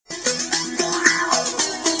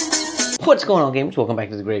What's going on, gamers? Welcome back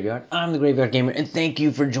to The Graveyard. I'm The Graveyard Gamer, and thank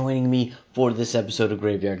you for joining me for this episode of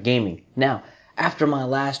Graveyard Gaming. Now, after my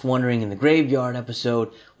last Wandering in the Graveyard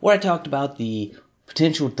episode, where I talked about the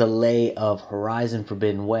potential delay of Horizon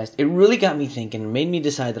Forbidden West, it really got me thinking and made me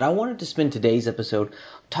decide that I wanted to spend today's episode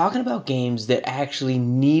talking about games that actually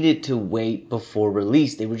needed to wait before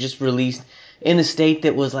release. They were just released in a state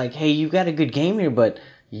that was like, hey, you got a good game here, but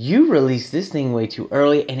you released this thing way too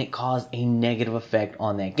early, and it caused a negative effect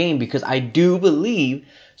on that game, because I do believe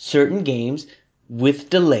certain games with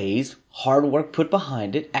delays, hard work put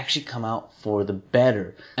behind it, actually come out for the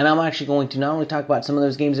better. And I'm actually going to not only talk about some of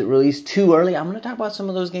those games that released too early, I'm going to talk about some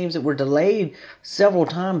of those games that were delayed several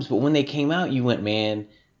times, but when they came out, you went, man,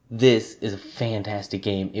 this is a fantastic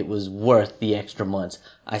game. It was worth the extra months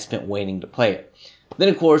I spent waiting to play it. Then,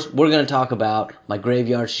 of course, we're going to talk about my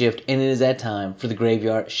graveyard shift, and it is that time for the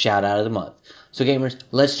graveyard shout out of the month. So, gamers,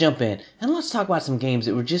 let's jump in, and let's talk about some games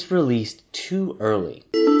that were just released too early.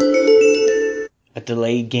 A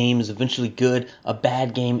delayed game is eventually good. A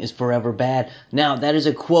bad game is forever bad. Now, that is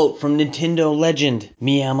a quote from Nintendo legend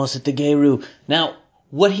Miyamoto Takeru. Now,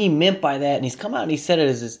 what he meant by that, and he's come out and he said it,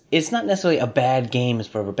 is it's not necessarily a bad game is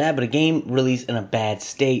forever bad, but a game released in a bad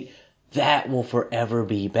state, that will forever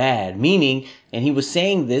be bad. Meaning, and he was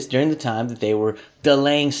saying this during the time that they were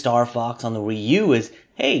delaying Star Fox on the Wii U, is,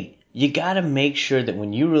 hey, you gotta make sure that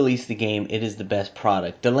when you release the game, it is the best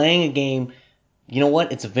product. Delaying a game, you know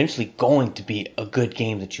what? It's eventually going to be a good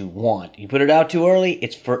game that you want. You put it out too early,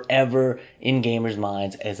 it's forever in gamers'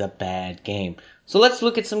 minds as a bad game. So let's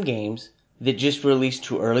look at some games that just released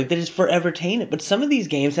too early that is forever tainted. But some of these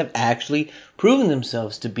games have actually proven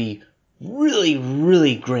themselves to be really,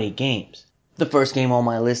 really great games. The first game on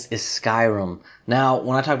my list is Skyrim. Now,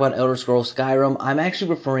 when I talk about Elder Scrolls Skyrim, I'm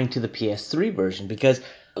actually referring to the PS3 version, because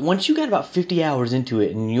once you got about 50 hours into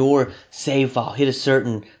it and your save file hit a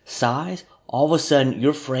certain size, all of a sudden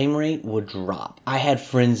your frame rate would drop. I had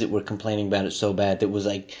friends that were complaining about it so bad that was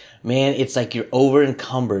like, man, it's like you're over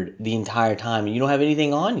encumbered the entire time and you don't have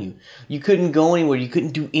anything on you. You couldn't go anywhere. You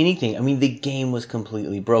couldn't do anything. I mean, the game was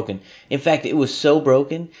completely broken. In fact, it was so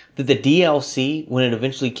broken that the DLC, when it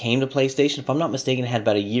eventually came to PlayStation, if I'm not mistaken, it had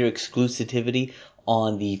about a year exclusivity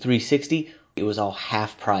on the 360. It was all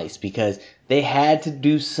half price because they had to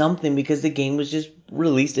do something because the game was just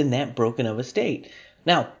released in that broken of a state.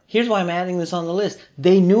 Now, here's why I'm adding this on the list.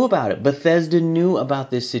 They knew about it. Bethesda knew about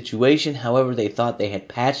this situation. However, they thought they had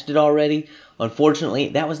patched it already. Unfortunately,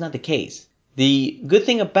 that was not the case. The good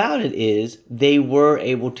thing about it is they were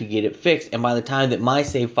able to get it fixed. And by the time that my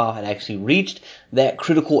save file had actually reached that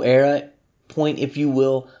critical error point, if you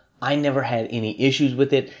will, I never had any issues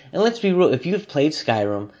with it. And let's be real, if you've played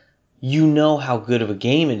Skyrim, you know how good of a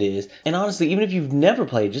game it is. And honestly, even if you've never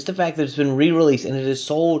played, just the fact that it's been re-released and it is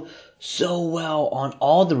sold so well on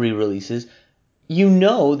all the re-releases, you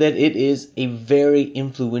know that it is a very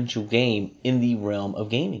influential game in the realm of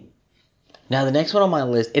gaming. Now, the next one on my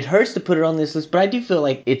list, it hurts to put it on this list, but I do feel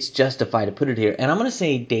like it's justified to put it here, and I'm going to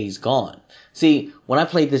say Days Gone. See, when I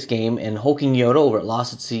played this game, and Hulking Yoda over at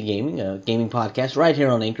Lost at Sea Gaming, a gaming podcast right here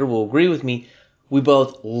on Anchor, will agree with me, we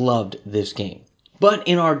both loved this game. But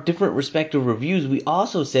in our different respective reviews, we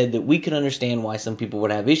also said that we could understand why some people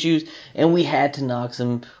would have issues, and we had to knock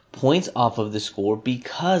some points off of the score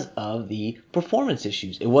because of the performance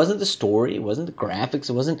issues. It wasn't the story, it wasn't the graphics,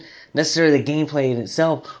 it wasn't necessarily the gameplay in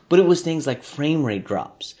itself, but it was things like frame rate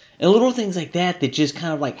drops and little things like that that just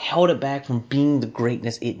kind of like held it back from being the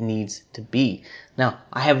greatness it needs to be. Now,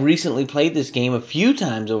 I have recently played this game a few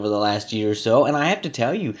times over the last year or so, and I have to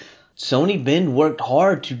tell you, Sony Bend worked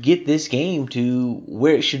hard to get this game to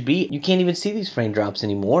where it should be. You can't even see these frame drops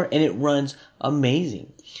anymore, and it runs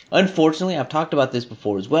amazing. Unfortunately, I've talked about this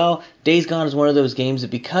before as well, Days Gone is one of those games that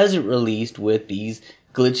because it released with these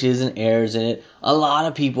glitches and errors in it, a lot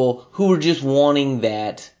of people who were just wanting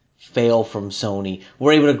that fail from Sony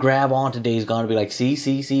were able to grab onto Days Gone and be like,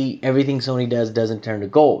 see, everything Sony does doesn't turn to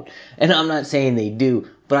gold. And I'm not saying they do,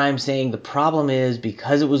 but I'm saying the problem is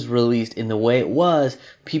because it was released in the way it was,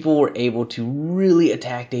 people were able to really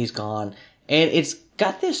attack Days Gone, and it's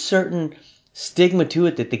got this certain stigma to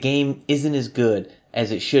it that the game isn't as good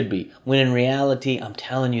as it should be. When in reality, I'm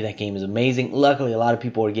telling you, that game is amazing. Luckily, a lot of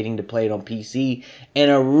people are getting to play it on PC and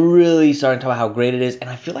are really starting to talk about how great it is. And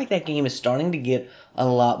I feel like that game is starting to get a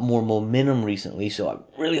lot more momentum recently, so I'm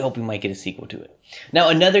really hoping we might get a sequel to it. Now,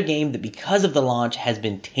 another game that because of the launch has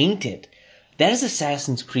been tainted, that is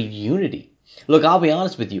Assassin's Creed Unity. Look, I'll be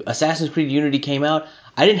honest with you. Assassin's Creed Unity came out.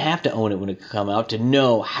 I didn't have to own it when it came out to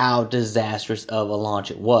know how disastrous of a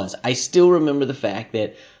launch it was. I still remember the fact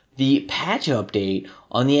that the patch update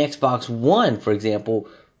on the Xbox One, for example,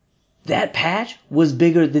 That patch was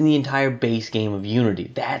bigger than the entire base game of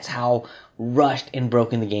Unity. That's how rushed and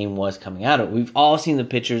broken the game was coming out of it. We've all seen the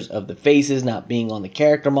pictures of the faces not being on the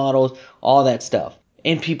character models, all that stuff.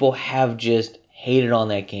 And people have just hated on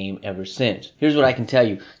that game ever since. Here's what I can tell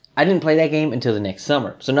you. I didn't play that game until the next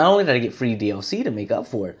summer. So not only did I get free DLC to make up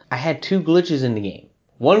for it, I had 2 glitches in the game.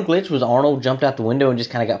 One glitch was Arnold jumped out the window and just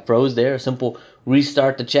kind of got froze there. A simple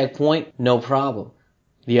restart the checkpoint, no problem.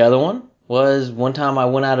 The other one was one time I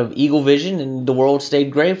went out of Eagle Vision and the world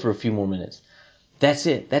stayed gray for a few more minutes. That's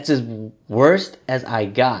it. That's as worst as I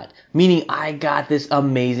got. Meaning I got this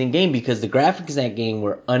amazing game because the graphics in that game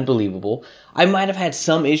were unbelievable. I might have had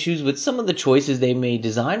some issues with some of the choices they made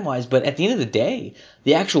design-wise, but at the end of the day,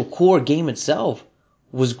 the actual core game itself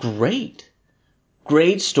was great.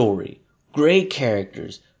 Great story. Great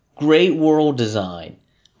characters. Great world design.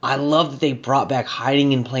 I love that they brought back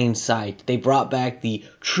hiding in plain sight. They brought back the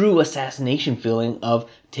true assassination feeling of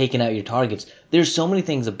taking out your targets. There's so many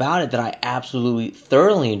things about it that I absolutely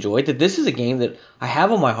thoroughly enjoyed that this is a game that I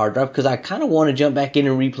have on my hard drive because I kind of want to jump back in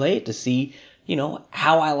and replay it to see,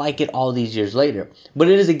 how I like it all these years later. But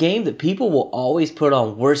it is a game that people will always put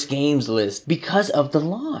on worst games list because of the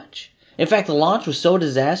launch. In fact, the launch was so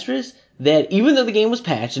disastrous that even though the game was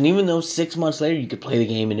patched and even though 6 months later you could play the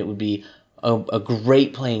game and it would be a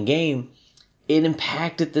great playing game, it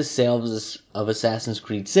impacted the sales of Assassin's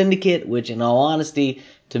Creed Syndicate, which in all honesty,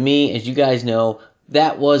 to me, as you guys know,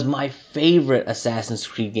 that was my favorite Assassin's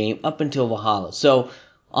Creed game up until Valhalla. So,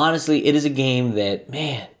 honestly, it is a game that,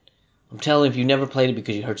 man, I'm telling you, if you never played it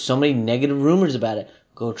because you heard so many negative rumors about it,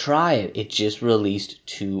 go try it. It just released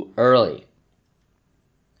too early.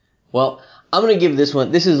 Well, I'm going to give this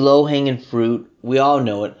one, this is low-hanging fruit. We all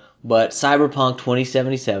know it, but Cyberpunk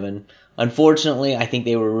 2077, unfortunately, I think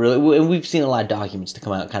they were really, and we've seen a lot of documents to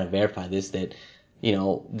come out and kind of verify this, that,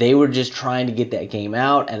 they were just trying to get that game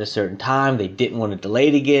out at a certain time. They didn't want to delay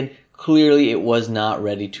it again. Clearly, it was not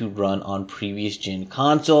ready to run on previous gen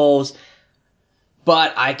consoles.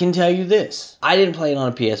 But I can tell you this. I didn't play it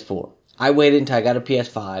on a PS4. I waited until I got a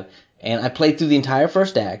PS5, and I played through the entire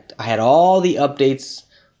first act. I had all the updates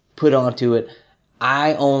put onto it.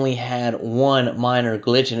 I only had one minor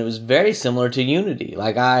glitch, and it was very similar to Unity.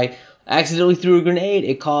 Like, I accidentally threw a grenade.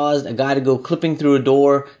 It caused a guy to go clipping through a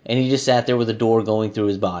door, and he just sat there with a door going through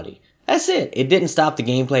his body. That's it. It didn't stop the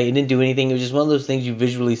gameplay. It didn't do anything. It was just one of those things you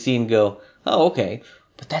visually see and go, oh, okay.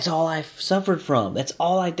 But that's all I suffered from. That's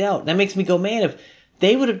all I dealt. That makes me go, man, if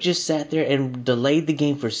they would have just sat there and delayed the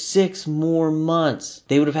game for 6 more months,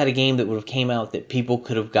 they would have had a game that would have came out that people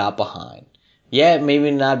could have got behind. Yeah, it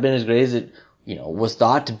maybe not been as great as it, was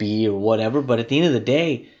thought to be or whatever, but at the end of the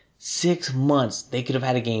day, 6 months, they could have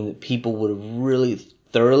had a game that people would have really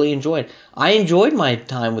thoroughly enjoyed. I enjoyed my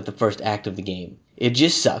time with the first act of the game. It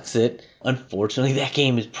just sucks that, unfortunately, that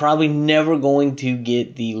game is probably never going to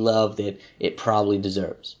get the love that it probably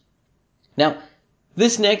deserves. Now,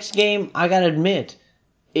 this next game, I gotta admit,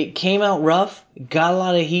 it came out rough, got a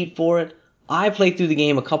lot of heat for it. I played through the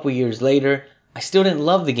game a couple years later. I still didn't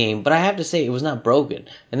love the game, but I have to say it was not broken,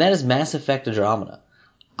 and that is Mass Effect Andromeda.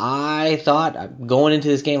 I thought, going into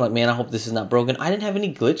this game, like, man, I hope this is not broken. I didn't have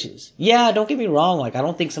any glitches. Yeah, don't get me wrong, like, I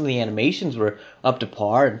don't think some of the animations were up to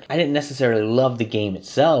par. I didn't necessarily love the game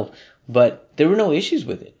itself, but there were no issues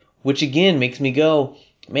with it, which again makes me go,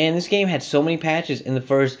 man, this game had so many patches in the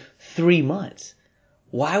first 3 months.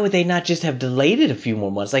 Why would they not just have delayed it a few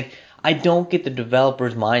more months? Like, I don't get the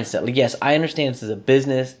developer's mindset. Like, yes, I understand this is a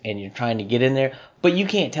business and you're trying to get in there, but you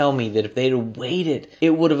can't tell me that if they'd have waited, it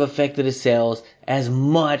would have affected his sales as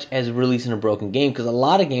much as releasing a broken game. Because a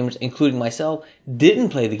lot of gamers, including myself, didn't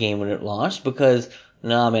play the game when it launched because,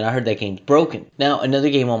 nah, man, I heard that game's broken. Now, another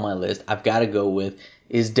game on my list I've got to go with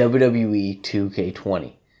is WWE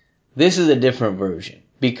 2K20. This is a different version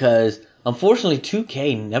because, unfortunately,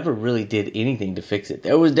 2K never really did anything to fix it.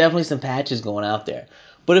 There was definitely some patches going out there.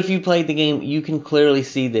 But if you played the game, you can clearly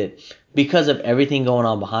see that because of everything going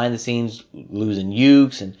on behind the scenes, losing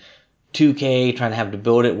Ukes and 2K trying to have to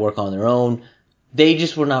build it, work on their own, they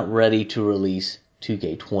just were not ready to release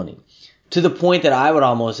 2K20. To the point that I would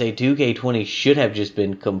almost say 2K20 should have just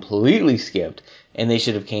been completely skipped, and they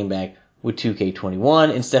should have came back with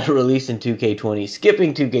 2K21 instead of releasing 2K20,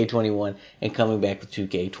 skipping 2K21, and coming back with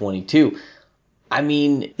 2K22. I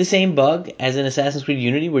mean, the same bug as in Assassin's Creed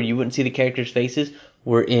Unity where you wouldn't see the characters' faces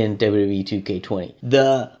were in WWE 2K20.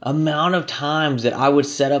 The amount of times that I would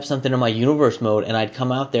set up something in my universe mode and I'd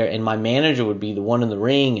come out there and my manager would be the one in the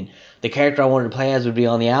ring and the character I wanted to play as would be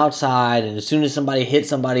on the outside, and as soon as somebody hit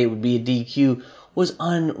somebody it would be a DQ, was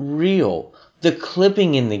unreal. The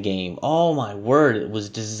clipping in the game, oh my word, it was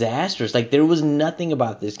disastrous. Like, there was nothing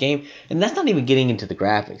about this game, and that's not even getting into the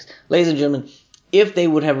graphics. Ladies and gentlemen, if they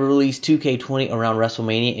would have released 2K20 around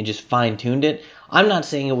WrestleMania and just fine-tuned it, I'm not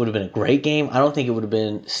saying it would have been a great game. I don't think it would have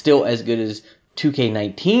been still as good as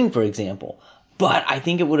 2K19, for example. But I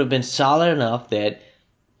think it would have been solid enough that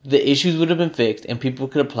the issues would have been fixed and people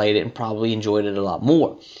could have played it and probably enjoyed it a lot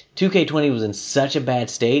more. 2K20 was in such a bad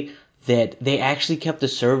state that they actually kept the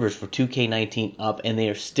servers for 2K19 up, and they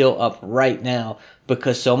are still up right now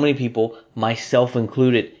because so many people, myself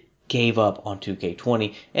included, gave up on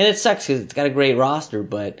 2K20. And it sucks because it's got a great roster,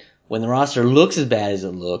 but when the roster looks as bad as it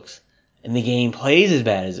looks, and the game plays as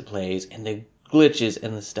bad as it plays, and the glitches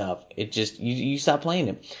and the stuff, it just, you stop playing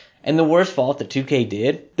it. And the worst fault that 2K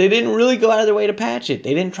did, they didn't really go out of their way to patch it.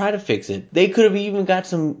 They didn't try to fix it. They could have even got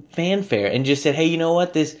some fanfare and just said, hey, you know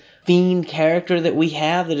what, this Fiend character that we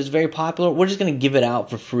have that is very popular, we're just going to give it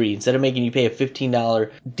out for free instead of making you pay a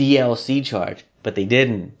 $15 DLC charge. But they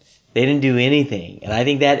didn't. They didn't do anything. And I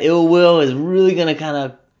think that ill will is really going to kind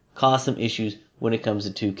of cause some issues when it comes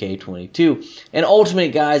to 2K22. And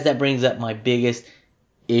ultimately, guys, that brings up my biggest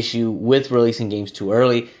issue with releasing games too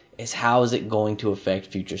early, is how is it going to affect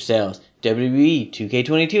future sales. WWE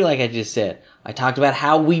 2K22, like I just said. I talked about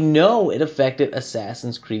how we know it affected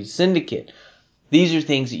Assassin's Creed Syndicate. These are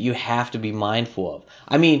things that you have to be mindful of.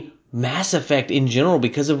 I mean, Mass Effect in general,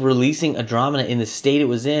 because of releasing Andromeda in the state it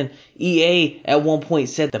was in, EA at one point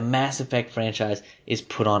said the Mass Effect franchise is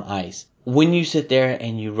put on ice. When you sit there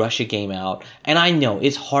and you rush a game out, and I know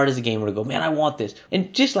it's hard as a gamer to go, man, I want this.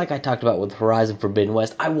 And just like I talked about with Horizon Forbidden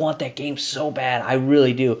West, I want that game so bad, I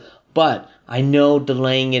really do. But I know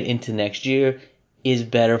delaying it into next year is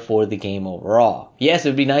better for the game overall. Yes, it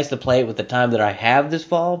would be nice to play it with the time that I have this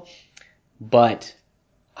fall, but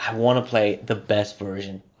I want to play the best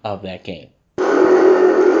version of that game.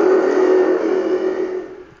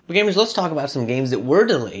 But gamers, let's talk about some games that were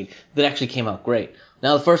delayed that actually came out great.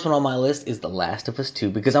 Now, the first one on my list is The Last of Us 2,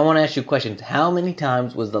 because I want to ask you a question. How many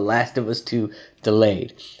times was The Last of Us 2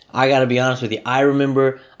 delayed? I gotta be honest with you, I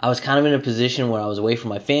remember I was kind of in a position where I was away from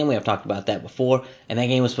my family. I've talked about that before, and that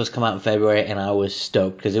game was supposed to come out in February, and I was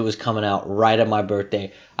stoked because it was coming out right at my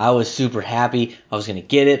birthday. I was super happy. I was gonna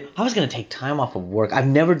get it. I was gonna take time off of work. I've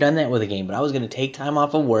never done that with a game, but I was gonna take time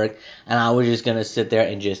off of work, and I was just gonna sit there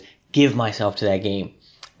and just give myself to that game.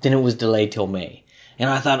 Then it was delayed till May. And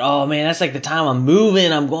I thought, oh man, that's like the time I'm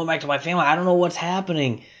moving, I'm going back to my family, I don't know what's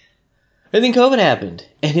happening. And then COVID happened,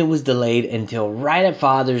 and it was delayed until right at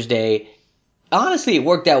Father's Day. Honestly, it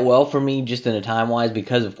worked out well for me just in a time-wise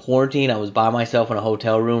because of quarantine. I was by myself in a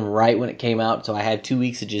hotel room right when it came out, so I had 2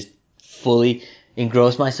 weeks to just fully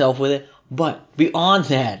engross myself with it. But beyond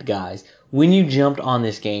that, guys, when you jumped on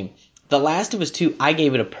this game, The Last of Us 2, I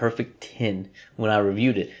gave it a perfect 10 when I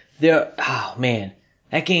reviewed it. Oh man,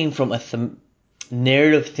 that game from a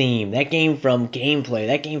narrative theme, that game from gameplay,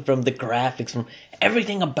 that game from the graphics, from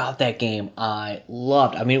everything about that game I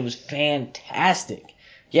loved. I mean, it was fantastic.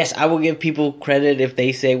 Yes, I will give people credit if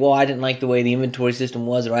they say, well, I didn't like the way the inventory system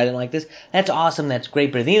was, or I didn't like this. That's awesome, that's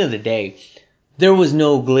great, but at the end of the day, there was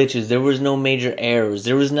no glitches, there was no major errors,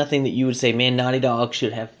 there was nothing that you would say, man, Naughty Dog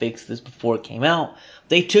should have fixed this before it came out.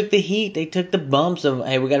 They took the heat, they took the bumps of,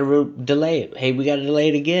 hey, we gotta delay it, hey, we gotta delay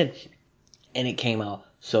it again, and it came out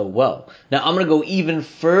so well. Now, I'm going to go even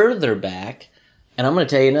further back, and I'm going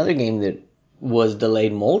to tell you another game that was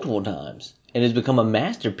delayed multiple times and has become a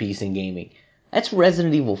masterpiece in gaming. That's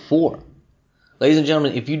Resident Evil 4. Ladies and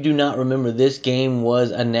gentlemen, if you do not remember, this game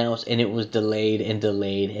was announced and it was delayed and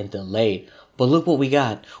delayed and delayed. But look what we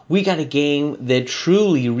got. We got a game that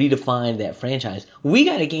truly redefined that franchise. We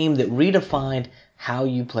got a game that redefined how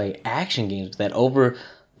you play action games, that over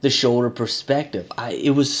the shoulder perspective.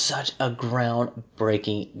 It was such a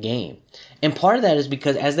groundbreaking game. And part of that is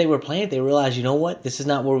because as they were playing it, they realized, you know what, this is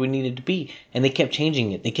not where we needed to be. And they kept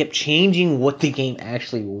changing it. They kept changing what the game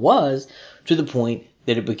actually was to the point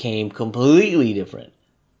that it became completely different.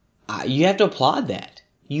 You have to applaud that.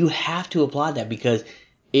 You have to applaud that because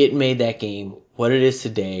it made that game what it is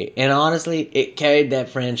today. And honestly, it carried that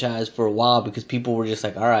franchise for a while because people were just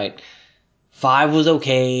like, alright, 5 was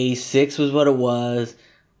okay, 6 was what it was.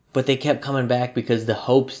 But they kept coming back because the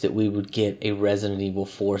hopes that we would get a Resident Evil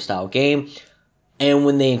 4 style game. And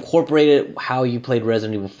when they incorporated how you played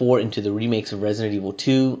Resident Evil 4 into the remakes of Resident Evil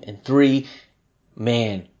 2 and 3,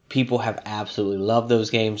 man, people have absolutely loved those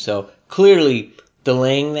games. So clearly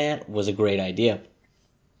delaying that was a great idea.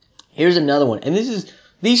 Here's another one. And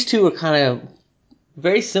these two are kind of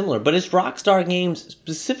very similar, but it's Rockstar Games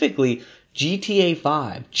specifically GTA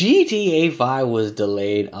 5. GTA 5 was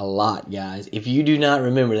delayed a lot, guys. If you do not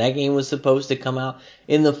remember, that game was supposed to come out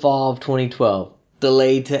in the fall of 2012.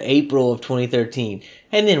 Delayed to April of 2013.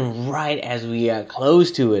 And then right as we got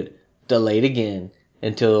close to it, delayed again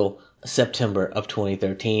until September of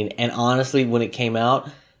 2013. And honestly, when it came out,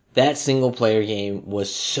 that single player game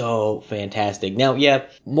was so fantastic. Now, yeah,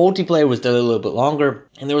 multiplayer was delayed a little bit longer,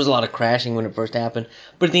 and there was a lot of crashing when it first happened.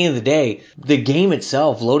 But at the end of the day, the game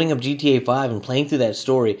itself, loading up GTA 5 and playing through that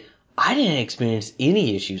story, I didn't experience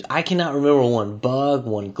any issues. I cannot remember one bug,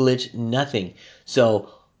 one glitch, nothing. So,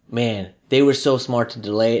 man, they were so smart to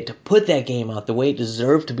delay it, to put that game out the way it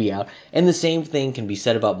deserved to be out. And the same thing can be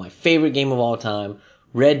said about my favorite game of all time,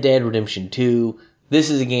 Red Dead Redemption 2. This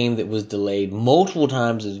is a game that was delayed multiple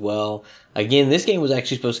times as well. Again, this game was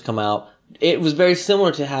actually supposed to come out. It was very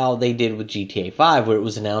similar to how they did with GTA 5, where it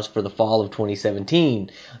was announced for the fall of 2017.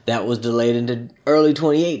 That was delayed into early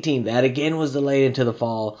 2018. That again was delayed into the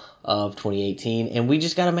fall of 2018. And we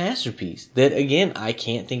just got a masterpiece that, again, I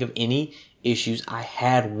can't think of any issues I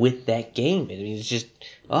had with that game. I mean, it's just,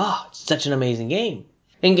 it's such an amazing game.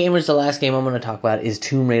 And gamers, the last game I'm going to talk about is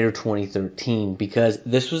Tomb Raider 2013, because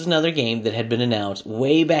this was another game that had been announced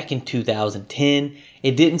way back in 2010.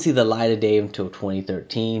 It didn't see the light of day until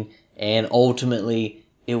 2013, and ultimately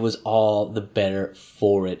it was all the better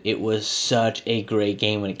for it. It was such a great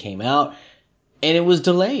game when it came out, and it was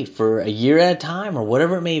delayed for a year at a time or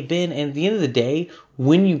whatever it may have been, and at the end of the day,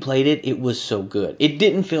 when you played it, it was so good. It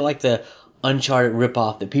didn't feel like the Uncharted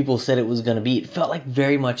ripoff that people said it was going to be. It felt like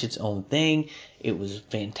very much its own thing. It was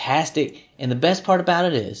fantastic. And the best part about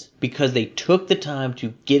it is because they took the time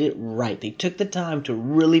to get it right. They took the time to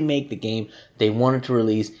really make the game they wanted to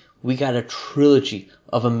release. We got a trilogy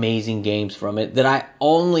of amazing games from it that I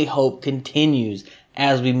only hope continues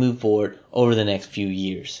as we move forward over the next few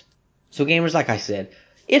years. So gamers, like I said,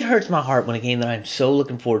 it hurts my heart when a game that I'm so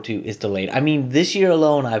looking forward to is delayed. I mean, this year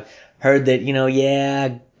alone, I've heard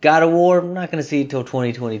that, God of War, I'm not going to see it till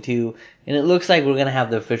 2022, and it looks like we're going to have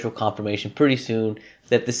the official confirmation pretty soon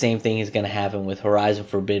that the same thing is going to happen with Horizon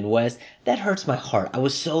Forbidden West. That hurts my heart. I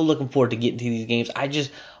was so looking forward to getting to these games.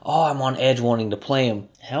 I'm on edge wanting to play them.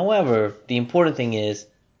 However, the important thing is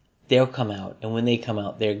they'll come out, and when they come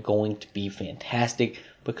out, they're going to be fantastic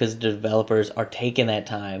because the developers are taking that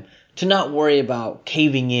time to not worry about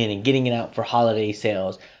caving in and getting it out for holiday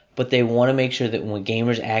sales, but they want to make sure that when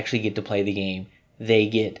gamers actually get to play the game, they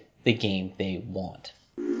get the game they want.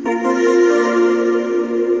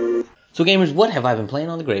 So gamers, what have I been playing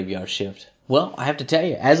on the Graveyard Shift? Well, I have to tell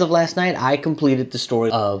you, as of last night, I completed the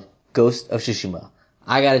story of Ghost of Tsushima.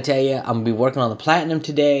 I gotta tell you, I'm gonna be working on the Platinum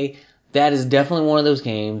today. That is definitely one of those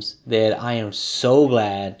games that I am so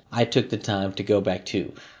glad I took the time to go back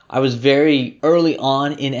to. I was very early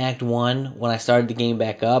on in Act 1 when I started the game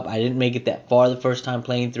back up. I didn't make it that far the first time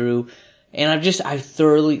playing through. And I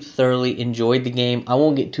thoroughly enjoyed the game. I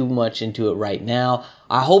won't get too much into it right now.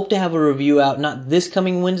 I hope to have a review out, not this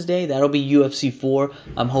coming Wednesday, that'll be UFC 4.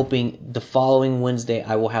 I'm hoping the following Wednesday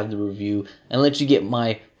I will have the review and let you get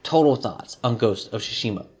my total thoughts on Ghost of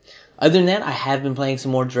Tsushima. Other than that, I have been playing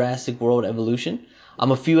some more Jurassic World Evolution.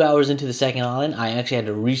 I'm a few hours into the second island. I actually had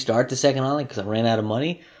to restart the second island because I ran out of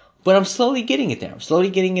money. But I'm slowly getting it there. I'm slowly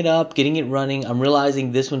getting it up, getting it running. I'm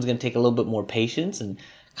realizing this one's going to take a little bit more patience and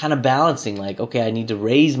kind of balancing, like, okay, I need to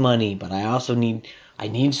raise money, but I also need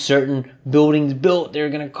certain buildings built. They're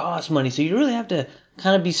going to cost money. So you really have to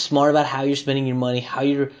kind of be smart about how you're spending your money, how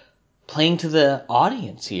you're playing to the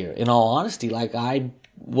audience here, in all honesty. Like, I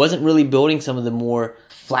wasn't really building some of the more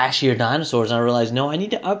flashier dinosaurs, and I realized, no, I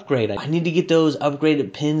need to upgrade. I need to get those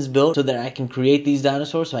upgraded pins built so that I can create these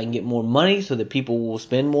dinosaurs, so I can get more money, so that people will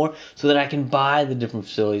spend more, so that I can buy the different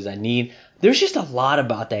facilities I need. There's just a lot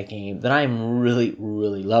about that game that I'm really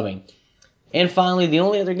loving. And finally, the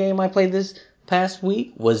only other game I played this past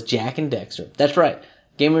week was Jak and Daxter. That's right.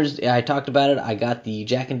 Gamers, I talked about it. I got the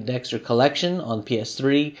Jak and Daxter collection on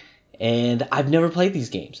PS3, and I've never played these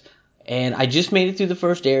games. And I just made it through the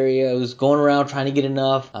first area. I was going around trying to get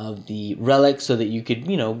enough of the relics so that you could,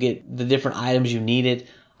 get the different items you needed.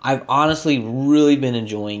 I've honestly really been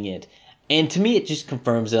enjoying it. And to me, it just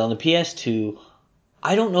confirms that on the PS2,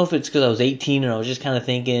 I don't know if it's because I was 18 and I was just kind of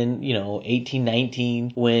thinking, 18,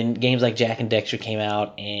 19, when games like Jak and Daxter came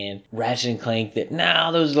out and Ratchet and Clank, that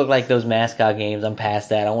those look like those mascot games. I'm past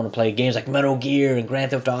that. I want to play games like Metal Gear and Grand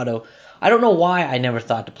Theft Auto. I don't know why I never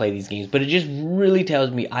thought to play these games, but it just really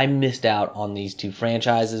tells me I missed out on these two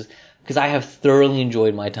franchises because I have thoroughly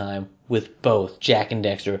enjoyed my time with both Jak and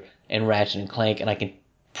Daxter and Ratchet and Clank, and I can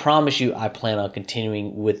promise you I plan on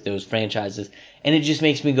continuing with those franchises. And it just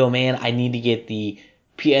makes me go, man, I need to get the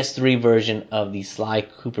PS3 version of the Sly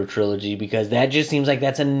Cooper trilogy, because that just seems like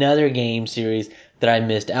that's another game series that I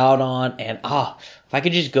missed out on. And if I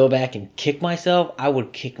could just go back and kick myself, I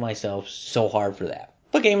would kick myself so hard for that.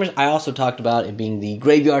 But gamers, I also talked about it being the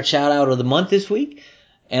Graveyard Shoutout of the month this week.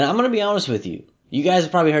 And I'm going to be honest with you. You guys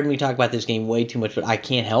have probably heard me talk about this game way too much, but I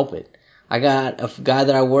can't help it. I got a guy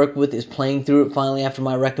that I work with is playing through it finally after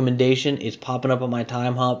my recommendation. It's popping up on my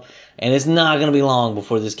time hop, and it's not going to be long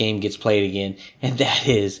before this game gets played again, and that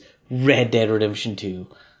is Red Dead Redemption 2.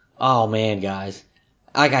 Oh man, guys.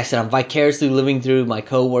 Like I said, I'm vicariously living through my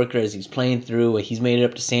coworker as he's playing through, and he's made it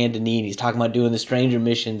up to Saint Denis, and he's talking about doing the stranger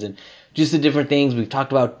missions and just the different things. We've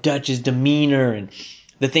talked about Dutch's demeanor and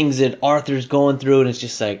the things that Arthur's going through, and it's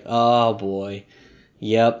just like, oh boy.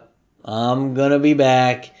 Yep, I'm gonna be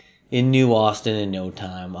back in New Austin in no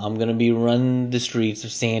time. I'm going to be running the streets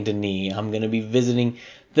of Saint Denis. I'm going to be visiting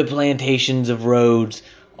the plantations of Rhodes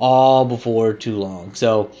all before too long.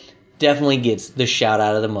 So definitely gets the shout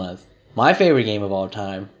out of the month. My favorite game of all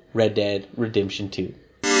time, Red Dead Redemption 2.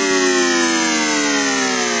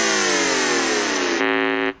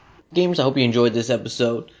 Gamers, I hope you enjoyed this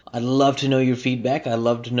episode. I'd love to know your feedback. I'd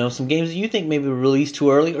love to know some games that you think maybe were released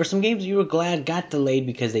too early, or some games that you were glad got delayed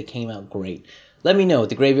because they came out great. Let me know at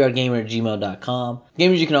thegraveyardgamer@gmail.com.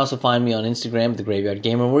 Gamers, you can also find me on Instagram at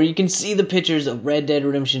thegraveyardgamer, where you can see the pictures of Red Dead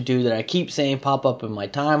Redemption 2 that I keep saying pop up in my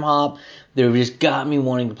time hop. They've just got me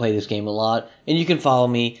wanting to play this game a lot. And you can follow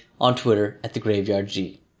me on Twitter at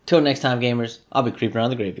thegraveyardg. Till next time, gamers, I'll be creeping around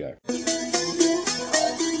the graveyard.